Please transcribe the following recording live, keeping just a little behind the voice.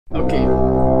Okay,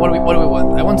 what do we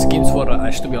want? I want skins for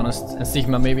Ash, to be honest, and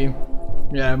Sigma maybe.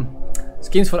 Yeah,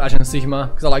 skins for Ash and Sigma,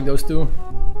 because I like those two.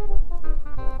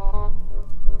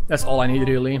 That's all I need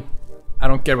really. I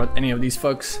don't care about any of these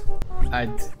fucks.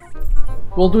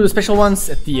 We'll do the special ones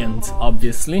at the end,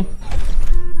 obviously.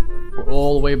 We're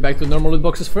all the way back to normal loot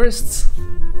boxes first.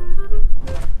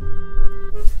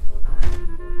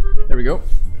 There we go.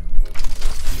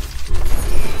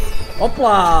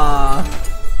 Hopla!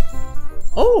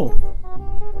 Oh!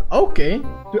 Okay.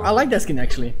 Dude, I like that skin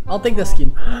actually. I'll take that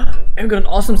skin. I've got an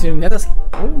awesome skin. That skin.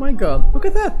 Oh my god. Look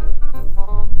at that.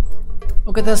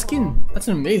 Look at that skin. That's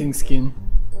an amazing skin.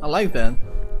 I like that.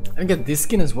 I get this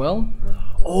skin as well.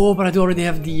 Oh, but I do already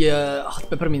have the hot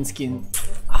peppermint skin.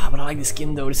 Ah, but I like this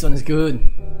skin though. This one is good.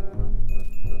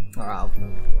 Wow.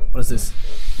 What is this?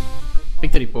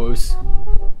 Victory pose.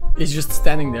 He's just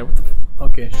standing there. What the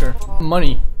okay, sure.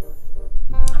 Money.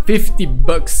 50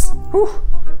 bucks. Whew.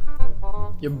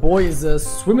 Your boy is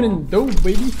swimming in dough,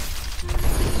 baby.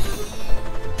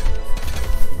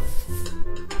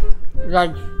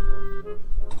 Yikes.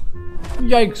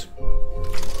 Yikes.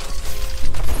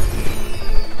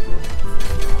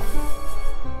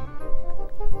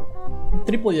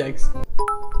 Triple yikes.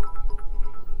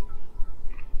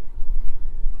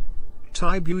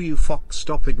 Tyboo, you fox,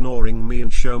 stop ignoring me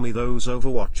and show me those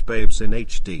Overwatch babes in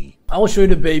HD. I will show you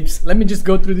the babes. Let me just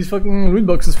go through these fucking loot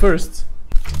boxes first.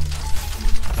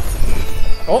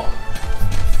 Oh!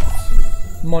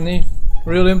 Money.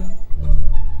 Really?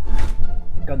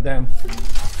 God damn.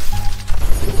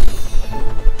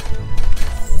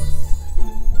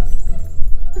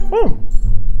 Oh!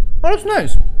 Oh, that's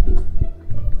nice.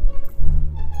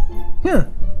 Yeah.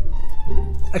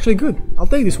 Actually good. I'll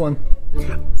take this one.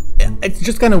 It's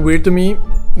just kind of weird to me,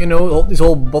 you know, this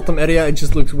whole bottom area, it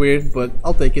just looks weird, but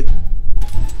I'll take it.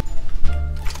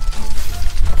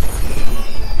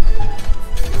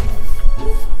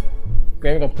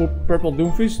 Okay, we got purple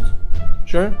Doomfist.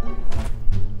 Sure.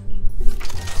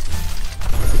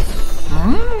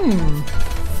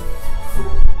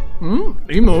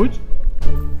 Emote.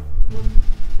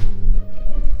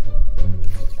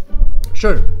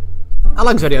 Sure. I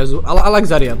like Zarya, I like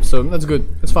Zarya, so that's good,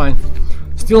 that's fine.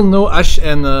 Still no Ash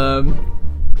and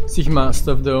Sigma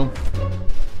stuff though.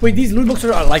 Wait, these loot boxes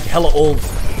are like hella old.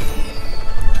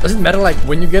 Does it matter like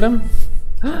when you get them?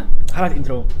 Highlight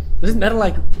intro. Does it matter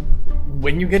like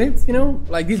when you get it, you know?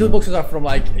 Like these loot boxes are from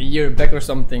like a year back or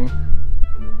something.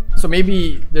 So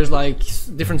maybe there's like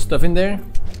different stuff in there.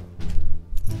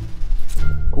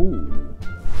 Ooh.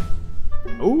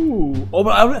 Ooh. Oh,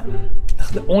 but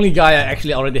the only guy I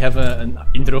actually already have an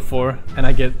intro for, and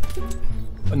I get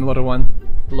another one.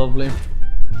 Lovely.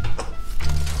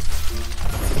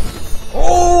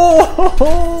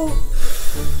 Oh!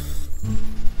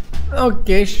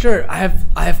 Okay, sure. I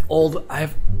have all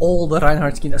the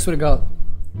Reinhardt skins. I swear to God.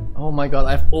 Oh my God,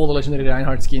 I have all the legendary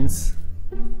Reinhardt skins.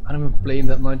 I don't even play him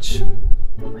that much.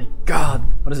 Oh my God,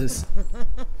 what is this?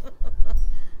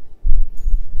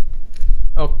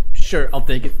 Oh, sure, I'll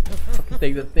take it. Fucking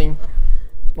take that thing.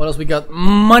 What else we got?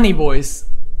 Money, boys.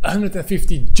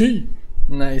 150G.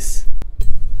 Nice.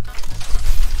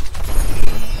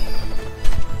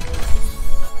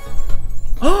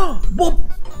 Oh,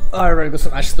 Bob! Alright, got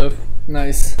some Ash stuff.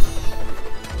 Nice. Do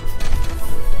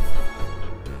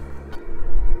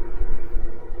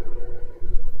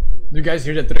you guys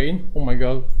hear that train? Oh my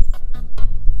God.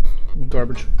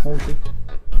 Garbage. Holy shit.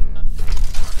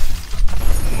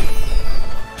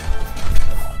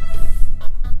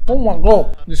 Oh my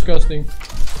God. Disgusting.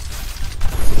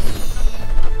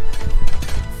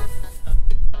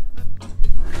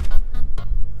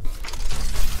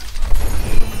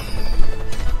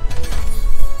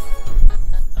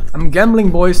 I'm gambling,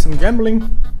 boys. I'm gambling.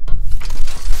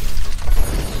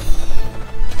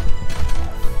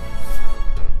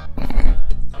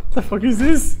 What the fuck is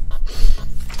this?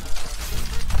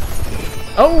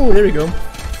 Oh, there we go.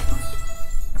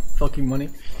 Fucking money.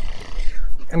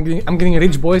 I'm getting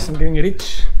rich, boys. I'm getting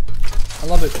rich. I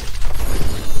love it.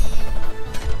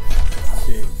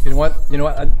 Okay. You know what? You know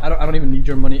what? I don't even need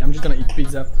your money. I'm just gonna eat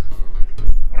pizza.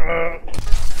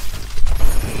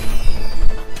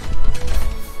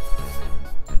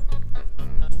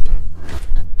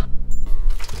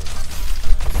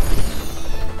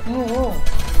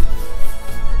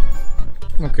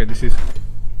 Okay, this is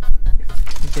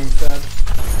getting sad.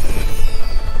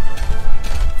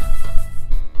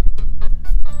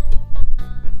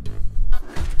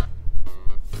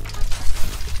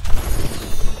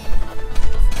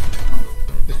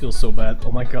 This feels so bad.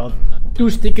 Oh my God. 2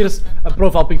 stickers, a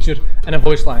profile picture, and a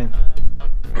voice line.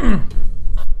 And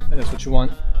that's what you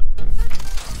want.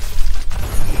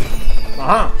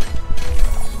 Aha!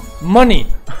 Money!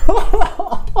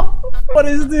 What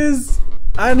is this?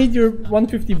 I need your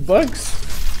 150 bucks.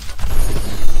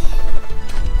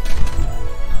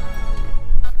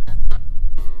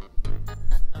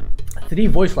 Three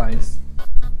voice lines.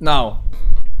 Now,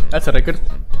 that's a record.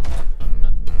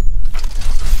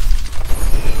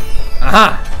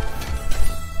 Aha!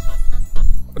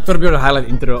 Torbjörn highlight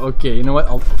intro. Okay, you know what?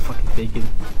 I'll fucking take it.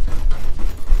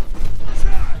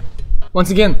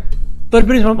 Once again,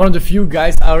 Torbjörn is one of the few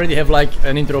guys I already have like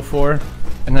an intro for,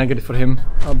 and I get it for him,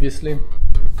 obviously.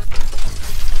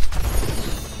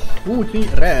 Ooh, 3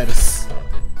 rares.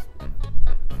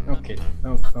 Okay,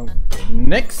 okay.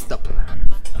 Next up.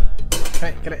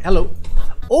 Hello.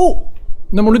 Oh!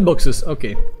 No more loot boxes.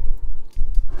 Okay.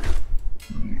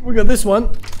 We got this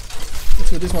one. Let's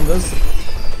see what this one does.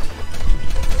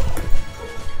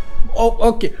 Oh,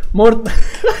 okay. More.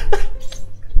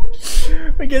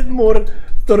 We get more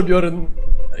Torbjörn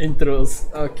intros.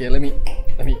 Okay, let me.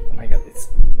 I got this.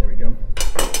 There we go.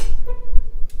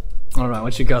 All right,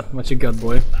 what you got? What you got,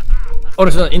 boy? Oh,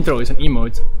 it's not an intro. It's an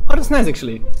emote. Oh, that's nice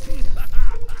actually.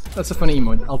 That's a funny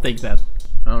emote. I'll take that.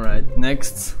 All right,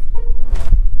 next.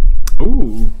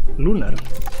 Ooh, lunar.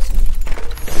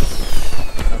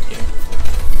 Okay.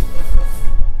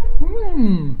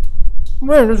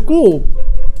 Man, that's cool.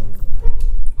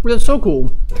 That's so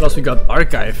cool. Plus we got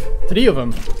archive. 3 of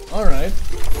them. Alright.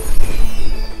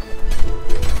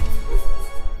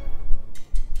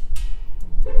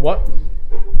 What?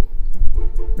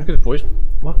 Look at the voice.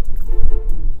 What?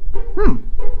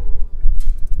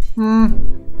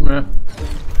 Meh.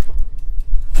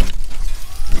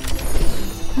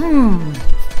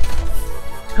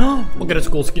 Okay, that's a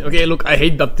cool skin. Okay, look, I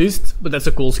hate Baptiste, but that's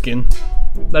a cool skin.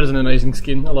 That is an amazing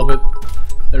skin. I love it.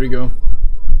 There we go.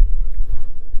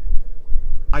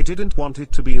 I didn't want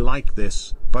it to be like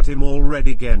this, but I'm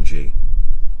already Genji.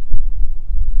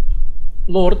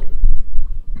 Lord,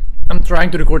 I'm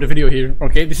trying to record a video here,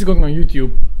 okay? This is going on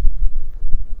YouTube.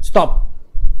 Stop.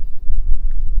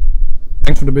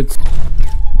 Thanks for the bits.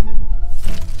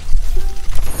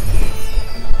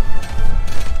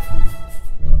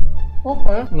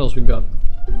 Okay. What else we got?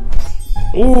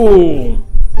 Ooh!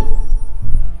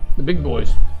 The big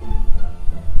boys.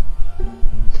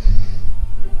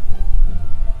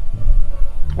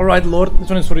 Alright, Lord, this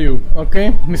one is for you,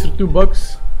 okay? Mr.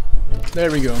 $2.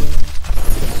 There we go.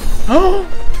 Oh!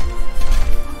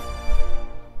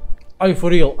 Are you for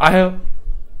real? I have.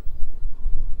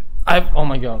 Oh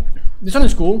my god. This one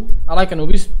is cool. I like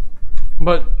Anubis.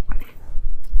 But.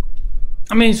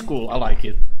 I mean, it's cool. I like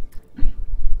it.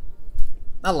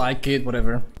 I like it,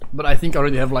 whatever. But I think I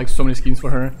already have like so many skins for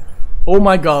her. Oh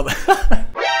my god.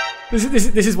 This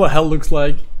is what hell looks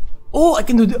like. Oh, I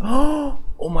can do the.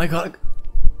 Oh my god.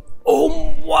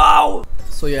 Oh wow.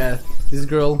 So yeah, this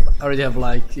girl I already have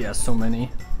like so many.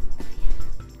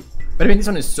 But I mean, this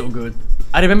one is so good.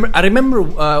 I remember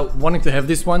wanting to have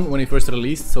this one when it first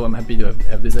released, so I'm happy to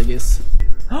have this, I guess.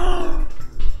 I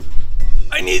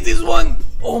need this one.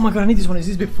 Oh my god, I need this one. Is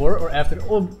this before or after?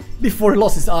 Oh, before he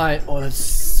lost his eye. Oh, that's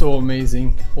so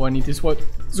amazing. Oh, I need this one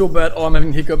so bad. Oh, I'm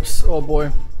having hiccups. Oh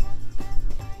boy.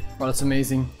 Oh, that's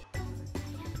amazing.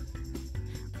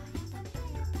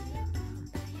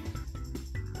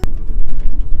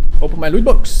 Open my loot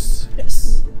box.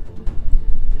 Yes.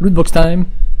 Loot box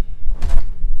time.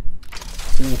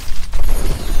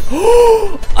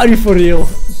 Are you for real?